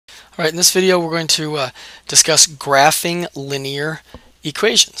All right, in this video we're going to discuss graphing linear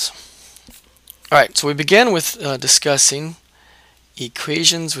equations. All right, so we begin with discussing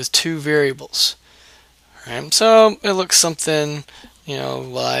equations with two variables. All right, so it looks something,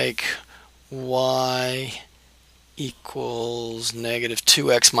 like y equals negative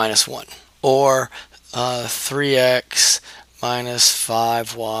 2x minus 1, or 3x minus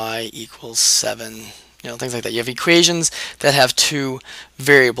 5y equals 7. Things like that. You have equations that have two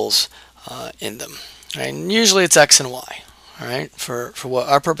variables in them. Right? And usually it's x and y. All right? For what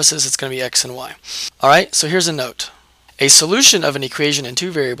our purposes, it's going to be x and y. All right, so here's a note. A solution of an equation in two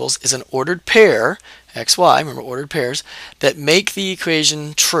variables is an ordered pair, x, y, remember ordered pairs, that make the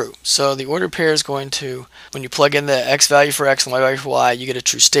equation true. So the ordered pair is going to, when you plug in the x value for x and y value for y, you get a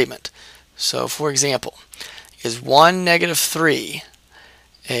true statement. So for example, is 1, negative 3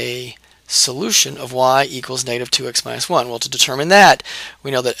 a solution of y equals negative 2x minus 1? Well, to determine that,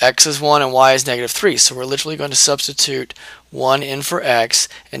 we know that x is 1 and y is negative 3. So we're literally going to substitute 1 in for x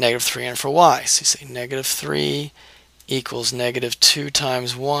and negative 3 in for y. So you say negative 3 equals negative 2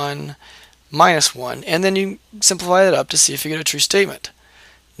 times 1 minus 1. And then you simplify that up to see if you get a true statement.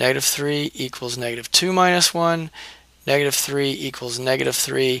 Negative 3 equals negative 2 minus 1. Negative 3 equals negative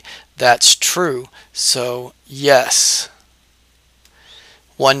 3. That's true. So yes,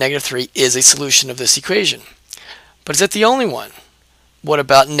 1, negative 3 is a solution of this equation. But is it the only one? What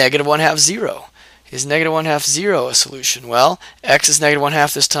about negative 1 half 0? Is negative 1 half 0 a solution? Well, x is negative 1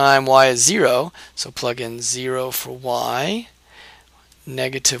 half this time, y is 0. So plug in 0 for y.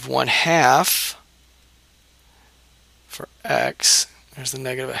 Negative 1 half for x. There's the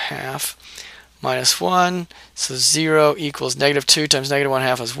negative a half. Minus 1. So 0 equals negative 2 times negative 1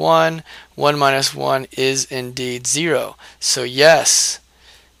 half is 1. 1 minus 1 is indeed 0. So yes,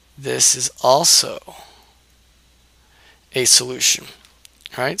 this is also a solution.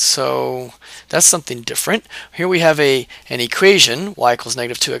 All right, so that's something different. Here we have an equation, y equals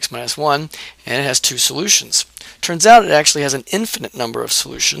negative 2x minus 1, and it has two solutions. Turns out it actually has an infinite number of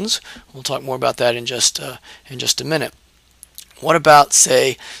solutions. We'll talk more about that in just a minute. What about,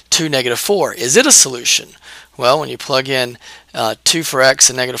 say, 2, negative 4? Is it a solution? Well, when you plug in 2 for x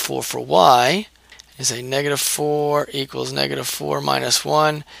and negative 4 for y, you say negative 4 equals negative 4 minus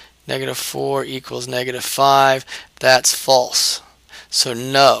 1. Negative 4 equals negative 5. That's false. So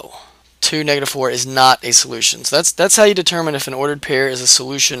no, 2, negative 4 is not a solution. So that's how you determine if an ordered pair is a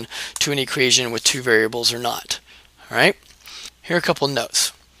solution to an equation with two variables or not. All right? Here are a couple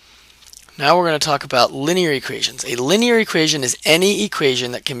notes. Now we're going to talk about linear equations. A linear equation is any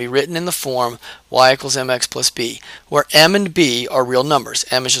equation that can be written in the form y equals mx plus b, where m and b are real numbers.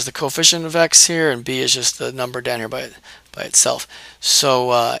 M is just the coefficient of x here, and b is just the number down here by itself.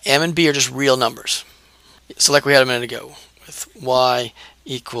 So m and b are just real numbers. So like we had a minute ago with y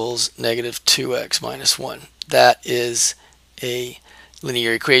equals negative 2x minus 1. That is a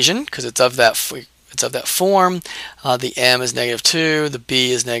linear equation because it's of that form. The m is negative 2, the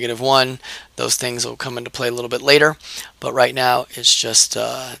b is negative 1. Those things will come into play a little bit later, but right now it's just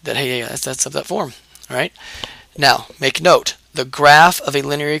that, hey, that's of that form. All right. Now, make note, the graph of a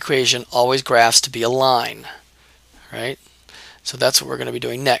linear equation always graphs to be a line. Right? So that's what we're going to be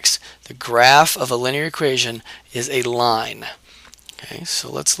doing next. The graph of a linear equation is a line. Okay,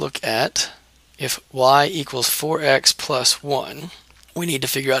 so let's look at if y equals 4x plus 1. We need to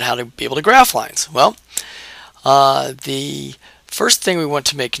figure out how to be able to graph lines. Well, the first thing we want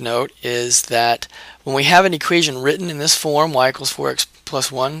to make note is that when we have an equation written in this form, y equals 4x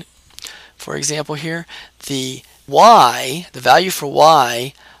plus 1, for example here, the y, the value for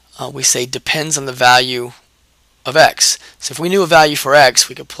y, we say depends on the value of x. So if we knew a value for x,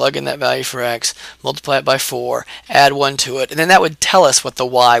 we could plug in that value for x, multiply it by 4, add 1 to it, and then that would tell us what the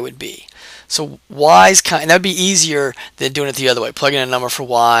y would be. So y's and that would be easier than doing it the other way, plugging in a number for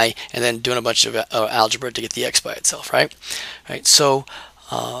y and then doing a bunch of algebra to get the x by itself, right? Right. So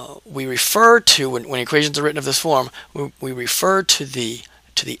we refer to when equations are written of this form, we refer to the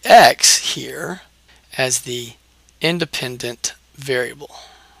x here as the independent variable,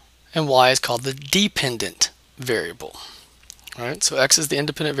 and y is called the dependent variable. All right. So x is the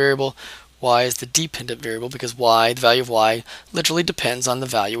independent variable. Y is the dependent variable because y, the value of y, literally depends on the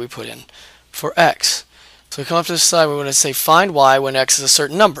value we put in for x. So we come up to this side, we want to say find y when x is a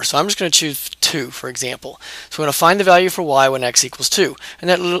certain number. So I'm just going to choose 2, for example. So we're going to find the value for y when x equals 2. And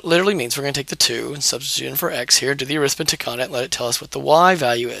that literally means we're going to take the 2 and substitute in for x here, do the arithmetic on it, and let it tell us what the y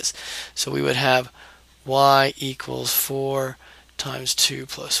value is. So we would have y equals 4 times 2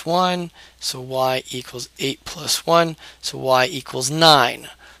 plus 1. So y equals 8 plus 1. So y equals 9.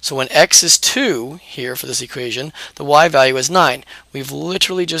 So when x is 2 here for this equation, the y value is 9. We've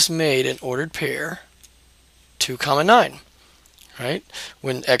literally just made an ordered pair 2, 9. Right?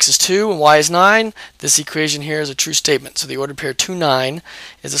 When x is 2 and y is 9, this equation here is a true statement. So the ordered pair 2, 9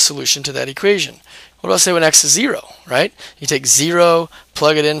 is a solution to that equation. What about say when x is 0, right? You take 0,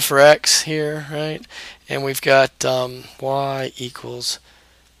 plug it in for x here, right? And we've got y equals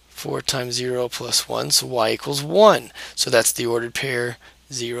 4 times 0 plus 1, so y equals 1. So that's the ordered pair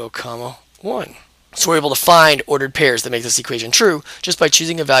 0, 1. So we're able to find ordered pairs that make this equation true just by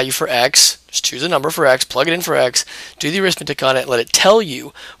choosing a value for x. Just choose a number for x, plug it in for x, do the arithmetic on it, and let it tell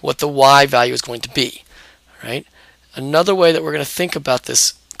you what the y value is going to be. Right? Another way that we're going to think about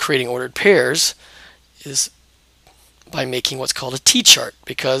this creating ordered pairs is by making what's called a t-chart,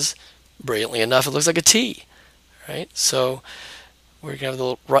 because brilliantly enough it looks like a t. Right? So we're going to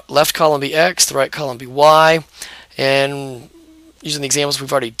have the left column be x, the right column be y, and using the examples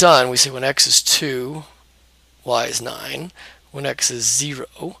we've already done, we say when x is 2, y is 9. When x is 0,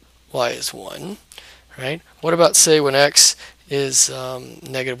 y is 1. Right? What about, say, when x is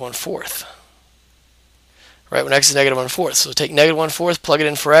negative 1/4? Right, when x is negative 1/4. So take negative 1/4, plug it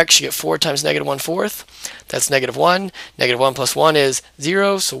in for x, you get 4 times negative 1/4. That's negative 1. Negative 1 plus 1 is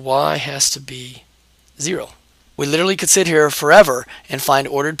 0, so y has to be 0. We literally could sit here forever and find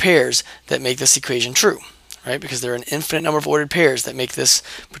ordered pairs that make this equation true. Right? Because there are an infinite number of ordered pairs that make this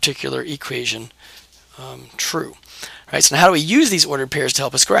particular equation true. Right? So now how do we use these ordered pairs to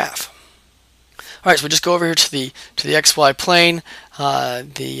help us graph? All right, so we just go over here to the xy plane,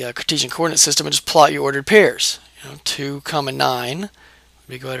 the Cartesian coordinate system, and just plot your ordered pairs. 2, 9 would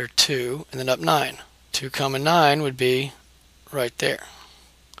be go ahead 2, and then up 9. 2, 9 would be right there.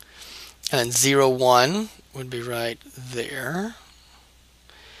 And then 0, 1 would be right there.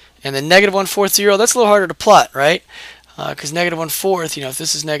 And then negative 1/4, 0, that's a little harder to plot, right? Because negative 1/4, if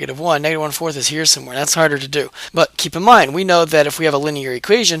this is negative 1, negative 1/4 is here somewhere. That's harder to do. But keep in mind, we know that if we have a linear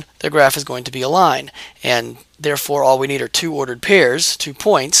equation, the graph is going to be a line. And therefore, all we need are 2 ordered pairs, 2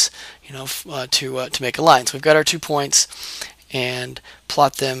 points, to make a line. So we've got our 2 points, and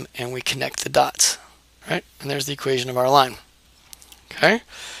plot them, and we connect the dots. Right? And there's the equation of our line. Okay?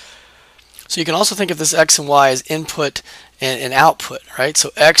 So you can also think of this x and y as input and output, right? So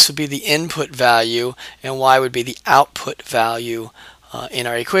x would be the input value and y would be the output value in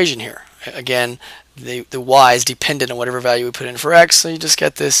our equation here. Again, the y is dependent on whatever value we put in for x, so you just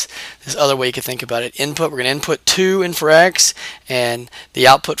get this other way you can think about it. Input, we're going to input 2 in for x, and the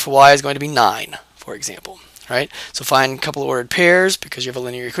output for y is going to be 9, for example. Right? So find a couple of ordered pairs because you have a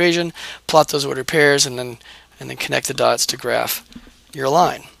linear equation, plot those ordered pairs, and then connect the dots to graph your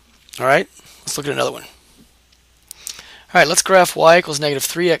line. All right? Let's look at another one. All right, let's graph y equals negative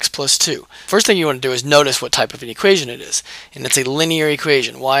 3x plus 2. First thing you want to do is notice what type of an equation it is. And it's a linear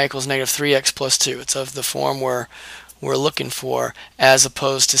equation. Y equals negative 3x plus 2. It's of the form we're looking for, as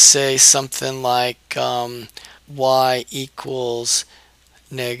opposed to, say, something like y equals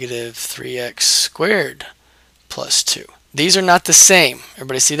negative 3x squared plus 2. These are not the same.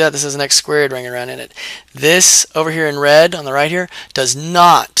 Everybody see that? This is an x squared ringing around in it. This over here in red on the right here does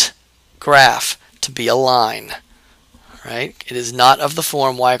not graph to be a line. Right? It is not of the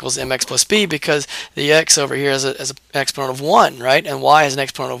form y equals mx plus b because the x over here is an exponent of 1, right? And y is an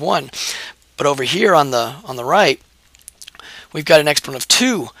exponent of 1. But over here on the right, we've got an exponent of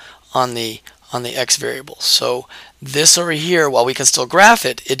 2 on the x variable. So this over here, while we can still graph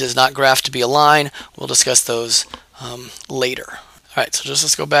it, it does not graph to be a line. We'll discuss those later. All right, so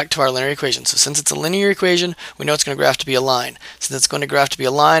let's go back to our linear equation. So since it's a linear equation, we know it's going to graph to be a line. Since it's going to graph to be a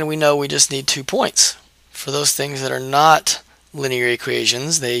line, we know we just need 2 points. For those things that are not linear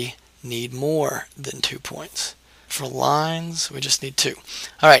equations, they need more than 2 points. For lines, we just need 2.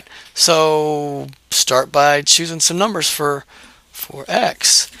 All right, so start by choosing some numbers for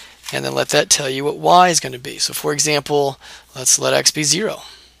x, and then let that tell you what y is going to be. So for example, let's let x be 0.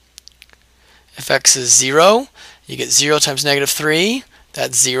 If x is 0, you get 0 times negative 3,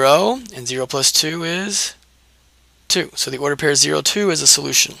 that's 0, and 0 plus 2 is 2. So the order pair 0, 2 is a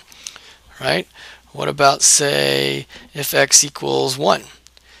solution, right? What about, say, if x equals 1?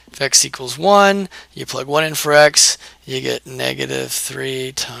 If x equals 1, you plug 1 in for x, you get negative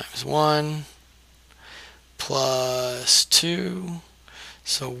 3 times 1 plus 2.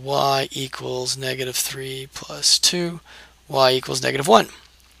 So y equals negative 3 plus 2. Y equals negative 1.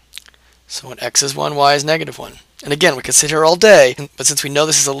 So when x is 1, y is negative 1. And again, we could sit here all day, but since we know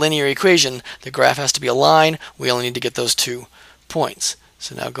this is a linear equation, the graph has to be a line. We only need to get those 2 points.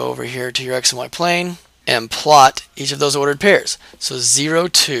 So now go over here to your x and y plane and plot each of those ordered pairs. So 0,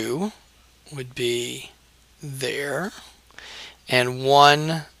 2 would be there, and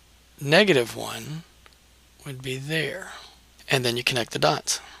 1, negative 1 would be there. And then you connect the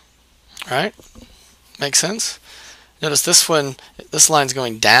dots. All right? Make sense? Notice this one, this line's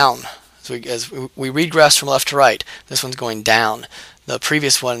going down. As we read graphs from left to right, this one's going down. The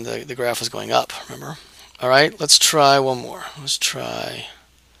previous one, the graph was going up, remember? All right, let's try one more. Let's try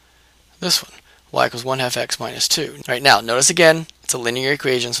this one. Y equals 1/2 x minus 2. All right, now notice again, it's a linear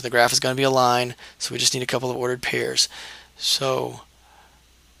equation, so the graph is going to be a line, so we just need a couple of ordered pairs. So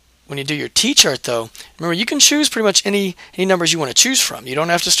when you do your t-chart though, remember you can choose pretty much any numbers you want to choose from. You don't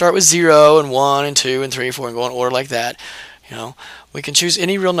have to start with 0 and 1 and 2 and 3 and 4 and go in order like that. You know, we can choose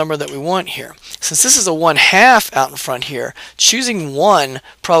any real number that we want here. Since this is a 1/2 out in front here, choosing 1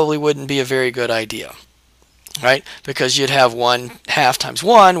 probably wouldn't be a very good idea, right? Because you'd have 1/2 times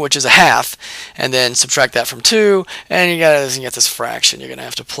 1, which is a half, and then subtract that from 2, and you get this fraction you're going to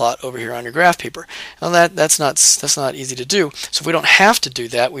have to plot over here on your graph paper. Well, that's not easy to do. So if we don't have to do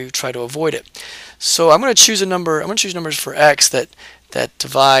that, we try to avoid it. So I'm going to choose a number. I'm going to choose numbers for x that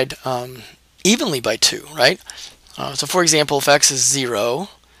divide evenly by 2, right? So for example, if x is 0,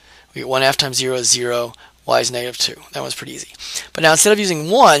 we get 1/2 times 0 is 0, y is negative 2. That one's pretty easy. But now instead of using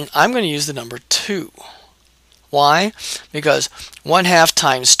 1, I'm going to use the number 2. Why? Because 1/2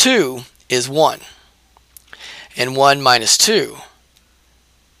 times 2 is 1. And 1 minus 2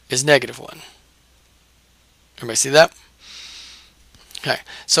 is negative 1. Everybody see that? Okay,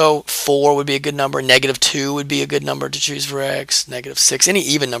 so 4 would be a good number. Negative 2 would be a good number to choose for x. Negative 6, any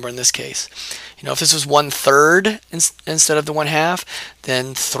even number in this case. You know, if this was 1/3 instead of the 1/2,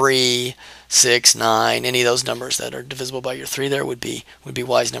 then 3, 6, 9, any of those numbers that are divisible by your 3 there would be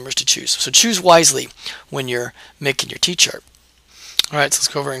wise numbers to choose. So choose wisely when you're making your t-chart. All right, so let's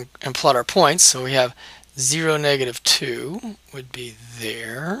go over and plot our points. So we have 0, negative 2 would be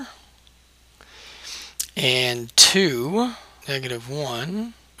there. And 2, negative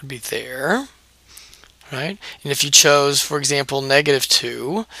 1 would be there, right? And if you chose, for example, negative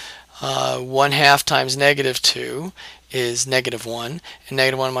 2, 1/2 times negative 2 is negative 1, and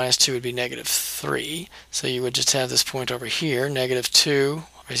negative 1 minus 2 would be negative 3. So you would just have this point over here, negative 2,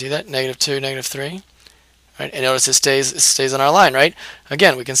 you see that? Negative 2, negative 3. Right? And notice it stays on our line, right?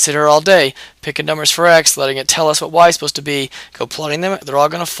 Again, we can sit here all day, picking numbers for x, letting it tell us what y is supposed to be, go plotting them, they're all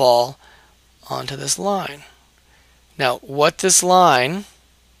going to fall onto this line. Now, what these lines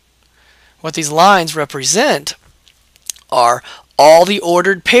represent are all the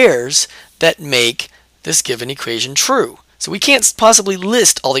ordered pairs that make this given equation true. So we can't possibly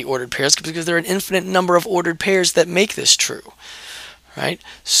list all the ordered pairs because there are an infinite number of ordered pairs that make this true, right?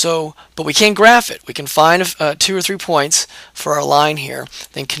 So, but we can graph it. We can find 2 or 3 points for our line here,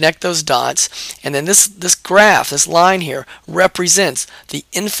 then connect those dots, and then this graph, this line here, represents the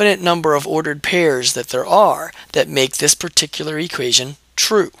infinite number of ordered pairs that there are that make this particular equation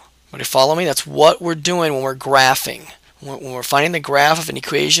true. Everybody follow me? That's what we're doing when we're graphing. When we're finding the graph of an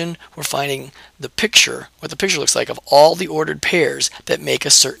equation, we're finding the picture, what the picture looks like of all the ordered pairs that make a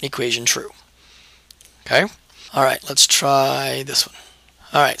certain equation true. Okay? All right, let's try this one.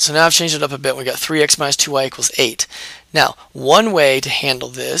 All right, so now I've changed it up a bit. We've got 3x minus 2y equals 8. Now, one way to handle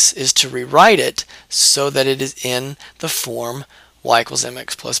this is to rewrite it so that it is in the form y equals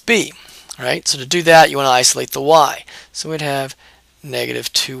mx plus b. All right, so to do that, you want to isolate the y. So we'd have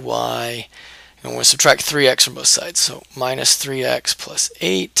negative 2y, and we'll subtract 3x from both sides. So minus 3x plus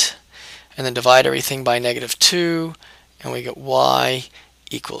 8, and then divide everything by negative 2, and we get y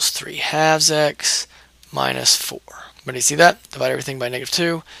equals 3/2 x minus 4. Everybody see that? Divide everything by negative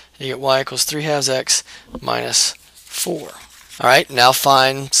 2, and you get y equals 3/2 x minus 4. All right, now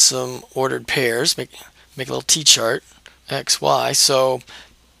find some ordered pairs. Make a little t-chart, x, y. So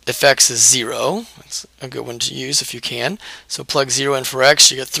if x is 0, that's a good one to use if you can. So plug 0 in for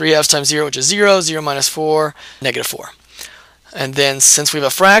x, you get 3/2 times 0, which is 0, 0 minus 4, negative 4. And then since we have a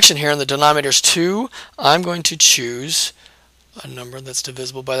fraction here and the denominator is 2, I'm going to choose a number that's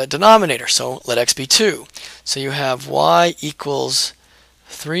divisible by that denominator. So let x be 2. So you have y equals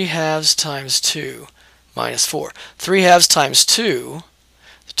 3/2 times 2 minus 4. 3/2 times 2,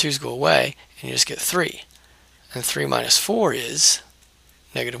 the 2's go away, and you just get 3. And 3 minus 4 is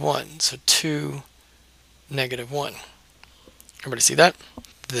negative 1. So 2, negative 1. Everybody see that?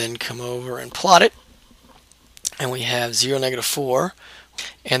 Then come over and plot it. And we have 0, negative 4,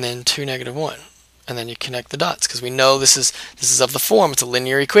 and then 2, negative 1. And then you connect the dots because we know this is of the form. It's a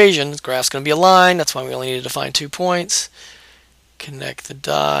linear equation. The graph's going to be a line. That's why we only needed to find 2 points. Connect the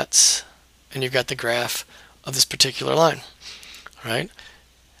dots, and you've got the graph of this particular line. All right?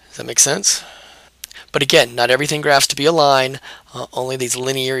 Does that make sense? But again, not everything graphs to be a line, only these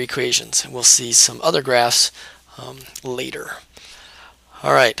linear equations. And we'll see some other graphs later.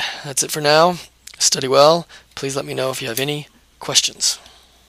 All right, that's it for now. Study well. Please let me know if you have any questions.